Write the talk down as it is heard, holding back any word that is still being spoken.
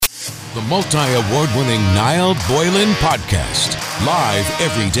The multi-award-winning Niall Boylan Podcast. Live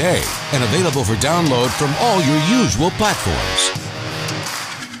every day and available for download from all your usual platforms.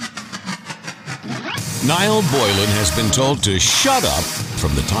 Niall Boylan has been told to shut up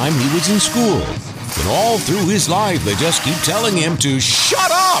from the time he was in school. But all through his life, they just keep telling him to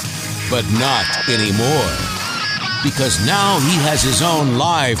shut up, but not anymore. Because now he has his own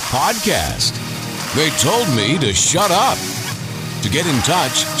live podcast. They told me to shut up. To get in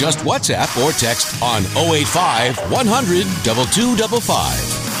touch, just WhatsApp or text on 085 100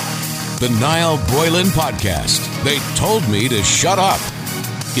 2255. The Niall Boylan Podcast. They told me to shut up.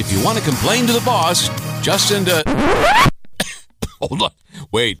 If you want to complain to the boss, just send a... Hold on.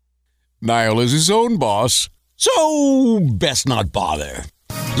 Wait. Niall is his own boss, so best not bother.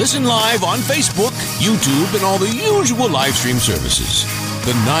 Listen live on Facebook, YouTube, and all the usual live stream services.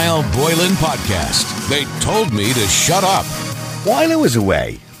 The Niall Boylan Podcast. They told me to shut up. While I was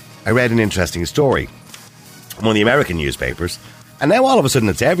away, I read an interesting story from one of the American newspapers, and now all of a sudden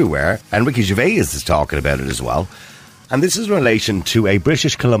it's everywhere, and Ricky Gervais is talking about it as well. And this is in relation to a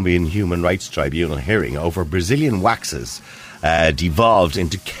British Columbian Human Rights Tribunal hearing over Brazilian waxes devolved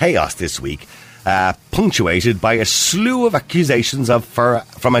into chaos this week, punctuated by a slew of accusations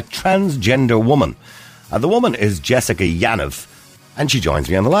from a transgender woman. The woman is Jessica Yaniv, and she joins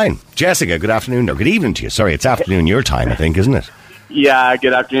me on the line. Jessica, good afternoon, or good evening to you. Sorry, it's afternoon your time, I think, isn't it? Yeah,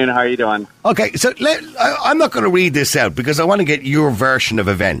 good afternoon. How are you doing? Okay, so I'm not going to read this out because I want to get your version of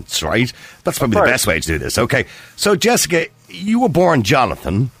events, right? That's probably the best way to do this. Okay, so Jessica, you were born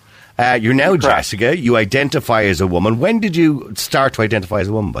Jonathan. You're now Correct. Jessica. You identify as a woman. When did you start to identify as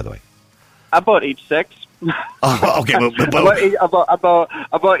a woman, by the way? About age 6. Oh, okay. About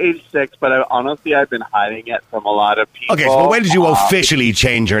age 6, but I've been hiding it from a lot of people. Okay, so when did you officially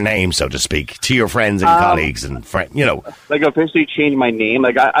change your name, so to speak, to your friends and colleagues and friends? You know, like officially change my name.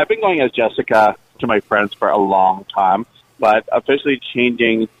 Like I've been going as Jessica to my friends for a long time, but officially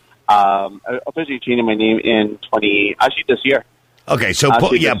changing my name in this year. Okay, so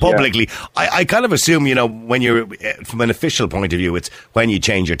publicly, I kind of assume, you know, when you're from an official point of view, it's when you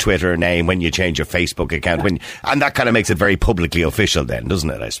change your Twitter name, when you change your Facebook account, and that kind of makes it very publicly official, then,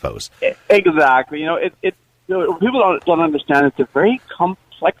 doesn't it? I suppose. Exactly. You know, people don't understand. It's a very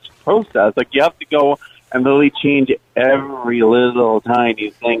complex process. Like you have to go and literally change every little tiny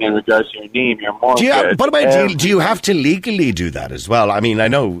thing in regards to your name, your mortgage. Do you have to legally do that as well? I mean, I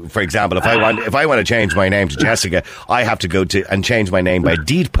know, for example, if I want to change my name to Jessica, I have to go to and change my name by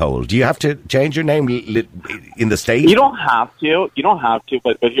deed poll. Do you have to change your name in the state? You don't have to.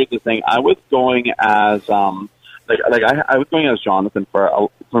 But here's the thing: I was going as I was going as Jonathan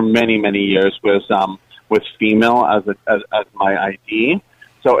for many years with female as my ID.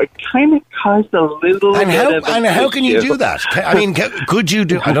 So it kind of caused a little bit of an how can you do that? I mean, could you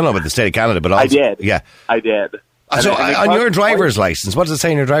do... I don't know about the state of Canada, but also... I did. Yeah. I did. So on your driver's license, what does it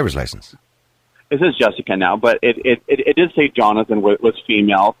say in your driver's license? It says Jessica now, but it did say Jonathan was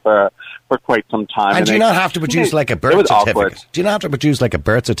female for quite some time. And do you not have to produce like a birth certificate? Awkward. Do you not have to produce like a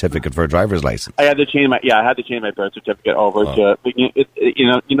birth certificate for a driver's license? I had to change my birth certificate over to... This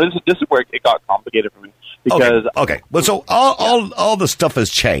is where it got complicated for me. Because okay. Well, so all the stuff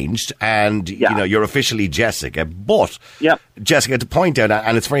has changed, and you know you're officially Jessica. But Jessica, to point out,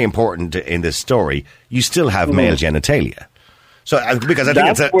 and it's very important in this story, you still have male genitalia. So because I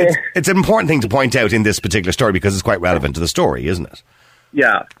think it's an important thing to point out in this particular story because it's quite relevant to the story, isn't it?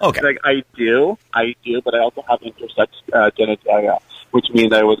 Yeah. Okay. Like I do, but I also have intersex genitalia, which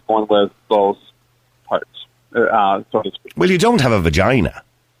means I was born with both parts, so to speak. Well, you don't have a vagina.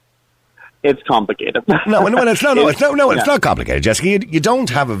 It's complicated. It's not complicated, Jessica. You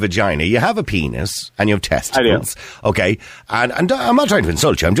don't have a vagina. You have a penis and you have testicles. I do. Okay. And I'm not trying to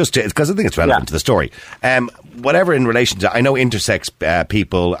insult you. I'm just, because I think it's relevant to the story. Whatever in relation to, I know intersex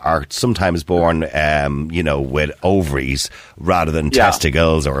people are sometimes born, with ovaries rather than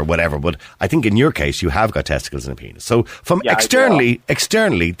testicles or whatever. But I think in your case, you have got testicles and a penis. So from externally,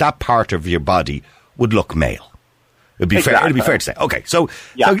 that part of your body would look male. It'd be fair to say. Okay, so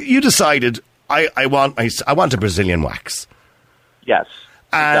you decided I want a Brazilian wax. Yes.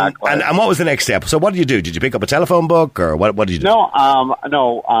 And what was the next step? So what did you do? Did you pick up a telephone book or what did you do?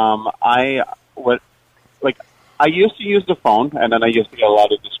 I used to use the phone, and then I used to get a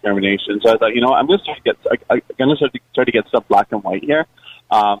lot of discrimination. So I thought, I'm going to start to get stuff black and white here.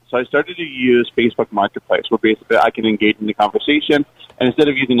 So I started to use Facebook Marketplace, where basically I can engage in the conversation, and instead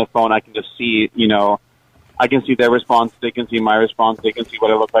of using the phone, I can just see, I can see their response, they can see my response, they can see what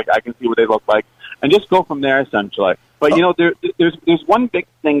I look like, I can see what they look like, and just go from there, essentially. But, there's one big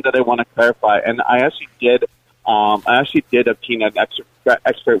thing that I want to clarify, and I actually did I actually did obtain an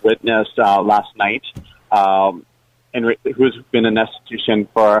expert witness last night, who's been an esthetician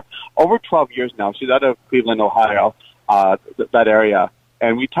for over 12 years now. She's out of Cleveland, Ohio, that area.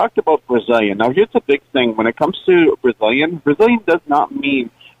 And we talked about Brazilian. Now, here's the big thing. When it comes to Brazilian does not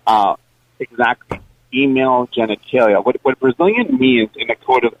mean exactly female genitalia. What Brazilian means in the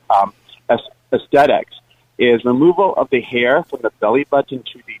code of aesthetics is removal of the hair from the belly button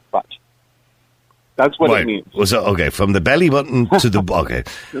to the butt. That's what it means. So, okay, from the belly button to the okay.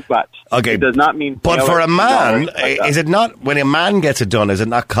 The butt. Okay, it does not mean. But for a man, is it not? When a man gets it done, is it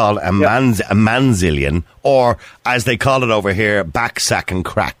not called a manzillion, or as they call it over here, back sack and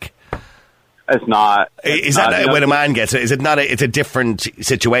crack? It's not. Is that when a man gets it? Is it not? It's a different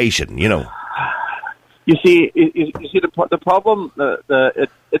situation, you know. You see, the problem.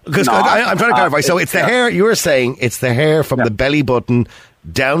 Because I'm trying to clarify. So it's the hair. You were saying it's the hair from the belly button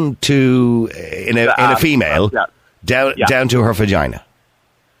down to in a female, down to her vagina,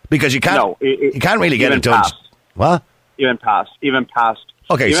 because you can't you can't really get it done. What? Even past.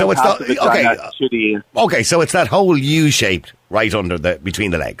 Okay, so it's so it's that whole U shaped right under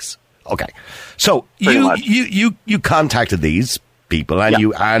between the legs. Okay, so you contacted these people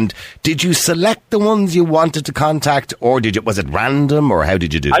and did you select the ones you wanted to contact, or was it random, or how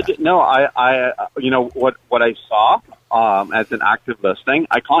did you do that? I you know what I saw as an active listing,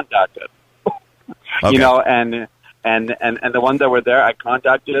 I contacted. Okay. You know, and the ones that were there, I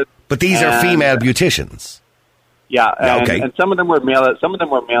contacted. But these are female beauticians. Yeah, and some of them were male. Some of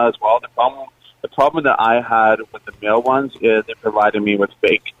them were male as well. The problem that I had with the male ones is they provided me with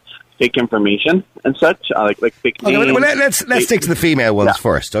fake information and such, like fake names. Okay, well, let's stick to the female ones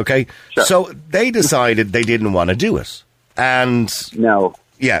first, okay? Sure. So they decided they didn't want to do it, and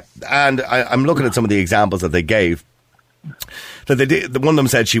I'm looking at some of the examples that they gave. That they did. One of them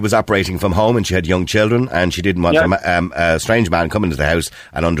said she was operating from home and she had young children, and she didn't want a strange man coming into the house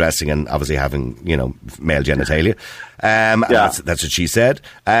and undressing and obviously having, male genitalia. That's what she said.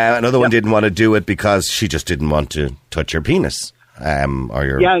 Another one didn't want to do it because she just didn't want to touch her penis. There's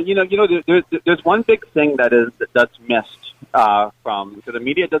one big thing that's missed from, because the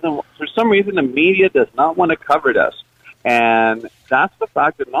media doesn't, for some reason, the media does not want to cover this, and that's the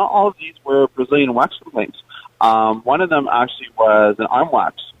fact that not all of these were Brazilian wax complaints. One of them actually was an arm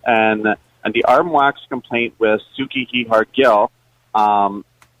wax, and the arm wax complaint with Suki Hihar Gill.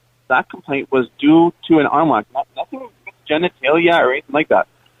 That complaint was due to an arm wax, nothing with genitalia or anything like that.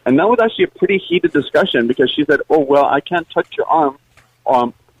 And that was actually a pretty heated discussion, because she said, "Oh, well, I can't touch your arm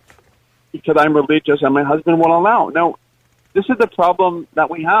because I'm religious and my husband won't allow." No, this is the problem that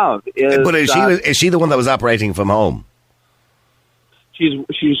we have. Is she the one that was operating from home? She's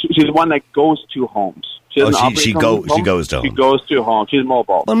the one that goes to homes. She goes to home. She goes to home. She's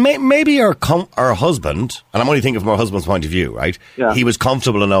mobile. Well, maybe her husband, and I'm only thinking from her husband's point of view, right? Yeah. He was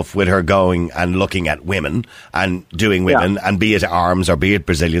comfortable enough with her going and looking at women and doing women, and be it arms or be it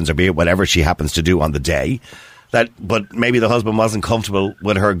Brazilians or be it whatever she happens to do on the day. But maybe the husband wasn't comfortable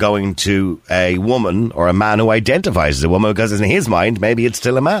with her going to a woman or a man who identifies as a woman, because in his mind, maybe it's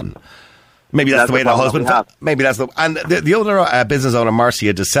still a man. Maybe that's the way the husband felt. Maybe that's and the other business owner,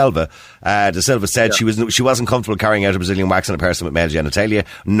 Marcia De Silva said she wasn't comfortable carrying out a Brazilian wax on a person with male genitalia,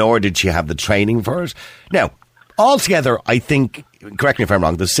 nor did she have the training for it. Now, altogether, I think, correct me if I'm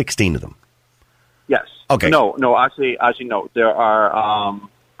wrong, there's 16 of them. Yes. Okay. No. Actually, no. There are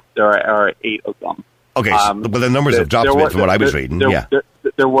 8 of them. Okay. Well, the numbers have dropped a bit from what I was reading.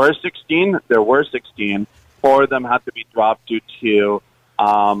 There were 16. 4 of them had to be dropped due to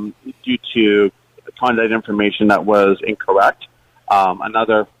contact information that was incorrect.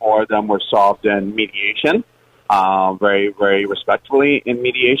 Another 4 of them were solved in mediation, very, very respectfully in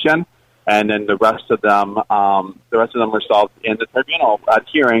mediation, and then the rest of them were solved in the tribunal at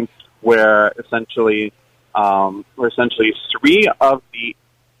hearing, where essentially 3 of the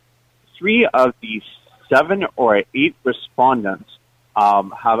 7 or 8 respondents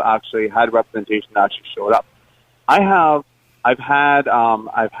have actually had representation that actually showed up. I've had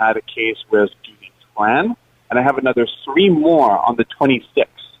a case with Judy Clan, and I have another 3 more on the 26th.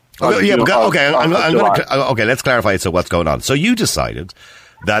 Okay, let's clarify it. So what's going on? So you decided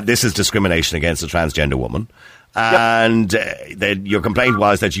that this is discrimination against a transgender woman, and your complaint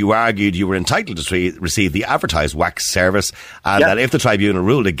was that you argued you were entitled to receive the advertised wax service, and that if the tribunal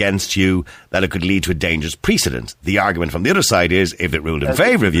ruled against you, that it could lead to a dangerous precedent. The argument from the other side is, if it ruled in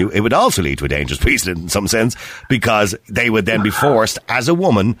favour of you, it would also lead to a dangerous precedent in some sense, because they would then be forced, as a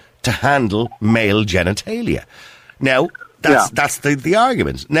woman, to handle male genitalia. Now, that's the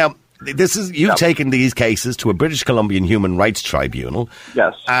argument. Now, you've taken these cases to a British Columbian Human Rights Tribunal.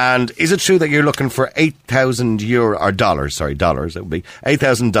 Yes. And is it true that you're looking for €8,000 or dollars? Sorry, dollars. It would be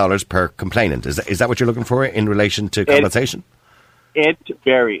 $8,000 per complainant. Is that what you're looking for in relation to compensation? It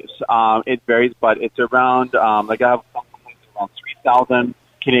varies. It varies, but it's around like I have some complaints around 3,000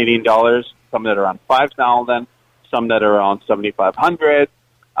 Canadian dollars. Some that are around 5,000. Some that are around 7,500.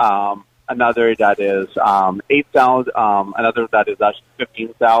 Another that is 8,000. Another that is actually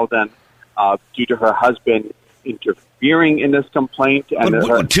 15,000 due to her husband interfering in this complaint. And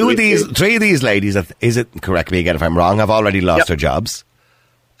three of these ladies, correct me again if I'm wrong, have already lost their jobs.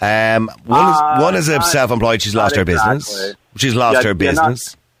 One is self-employed. She's lost her business. She's lost her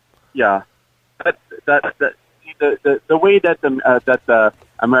business. The way that the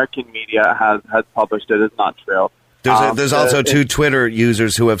American media has published it is not true. There's also two Twitter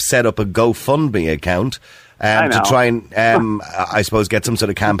users who have set up a GoFundMe account to try and, I suppose, get some sort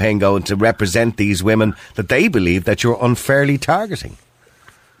of campaign going to represent these women that they believe that you're unfairly targeting.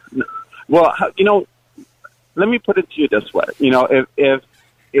 Well, let me put it to you this way.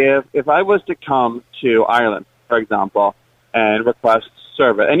 If I was to come to Ireland, for example, and request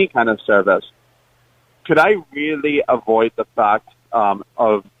service, any kind of service, could I really avoid the fact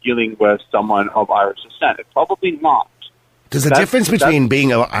of dealing with someone of Irish descent? Probably not. There's a difference between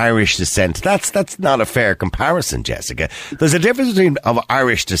being of Irish descent. That's not a fair comparison, Jessica. There's a difference between of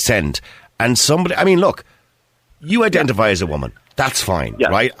Irish descent and somebody. I mean, look, you identify as a woman. That's fine,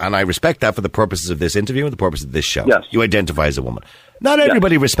 right? And I respect that for the purposes of this interview and the purpose of this show. Yes. You identify as a woman. Not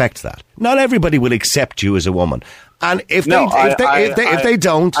everybody respects that. Not everybody will accept you as a woman. And if they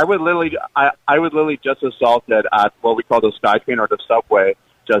don't, I would literally just assaulted at what we call the SkyTrain or the subway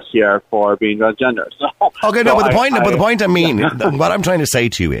just here for being transgender. But the point I mean, what I'm trying to say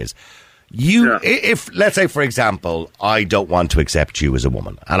to you is, if let's say, for example, I don't want to accept you as a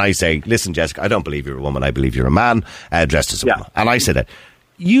woman, and I say, listen, Jessica, I don't believe you're a woman. I believe you're a man dressed as a woman, and I say that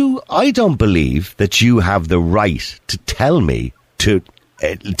I don't believe that you have the right to tell me to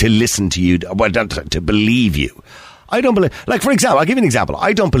listen to you, to believe you. I don't believe, like, for example, I'll give you an example.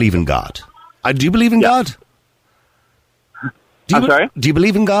 I don't believe in God. Do you believe in God? I'm sorry? Do you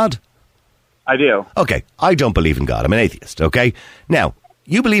believe in God? I do. Okay, I don't believe in God. I'm an atheist, okay? Now,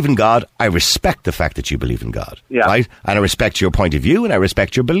 you believe in God. I respect the fact that you believe in God, right? And I respect your point of view, and I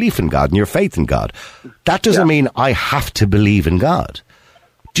respect your belief in God and your faith in God. That doesn't mean I have to believe in God.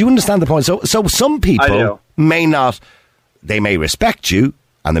 Do you understand the point? So some people may not, they may respect you,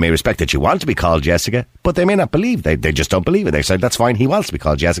 and they may respect that you want to be called Jessica, but they may not believe. They just don't believe it. They say, that's fine, he wants to be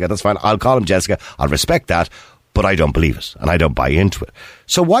called Jessica, that's fine, I'll call him Jessica, I'll respect that, but I don't believe it, and I don't buy into it.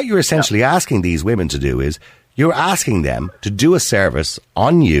 So what you're essentially asking these women to do is, you're asking them to do a service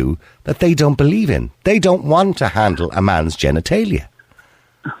on you that they don't believe in. They don't want to handle a man's genitalia.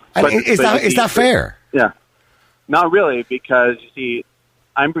 Is that fair? Yeah. Not really, because, you see,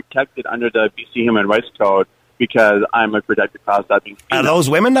 I'm protected under the BC Human Rights Code because I'm a protected class. Are those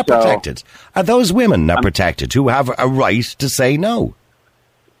women not protected? Are those women not protected who have a right to say no?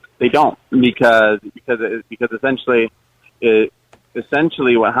 They don't, because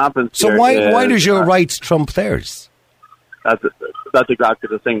essentially what happens. So why does your rights trump theirs? That's exactly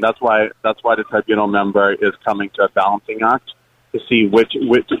the thing. That's why the tribunal member is coming to a balancing act to see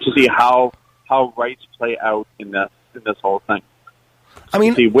how rights play out in this whole thing. I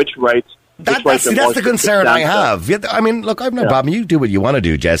mean, to see which rights. That's the concern I have. I mean, look, I've no problem. You do what you want to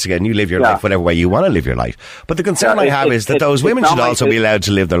do, Jessica, and you live your life whatever way you want to live your life. But the concern I have is that those women should also be allowed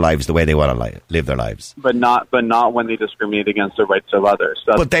to live their lives the way they want to live their lives. But not when they discriminate against the rights of others.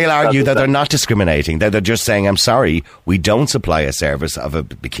 But they'll argue that they're not discriminating. They're just saying, I'm sorry, we don't supply a service of a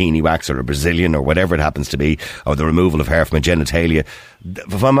bikini wax or a Brazilian or whatever it happens to be, or the removal of hair from a genitalia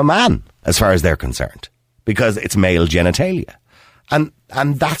from a man, as far as they're concerned, because it's male genitalia. And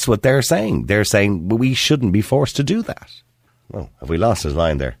that's what they're saying. They're saying we shouldn't be forced to do that. Oh, have we lost his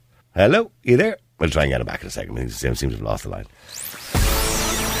line there? Hello? You there? We'll try and get him back in a second. He seems to have lost the line.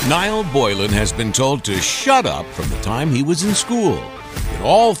 Niall Boylan has been told to shut up from the time he was in school. And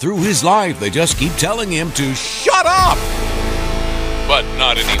all through his life, they just keep telling him to shut up. But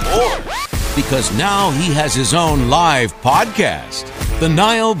not anymore. Because now he has his own live podcast, the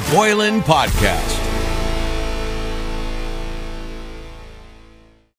Niall Boylan Podcast.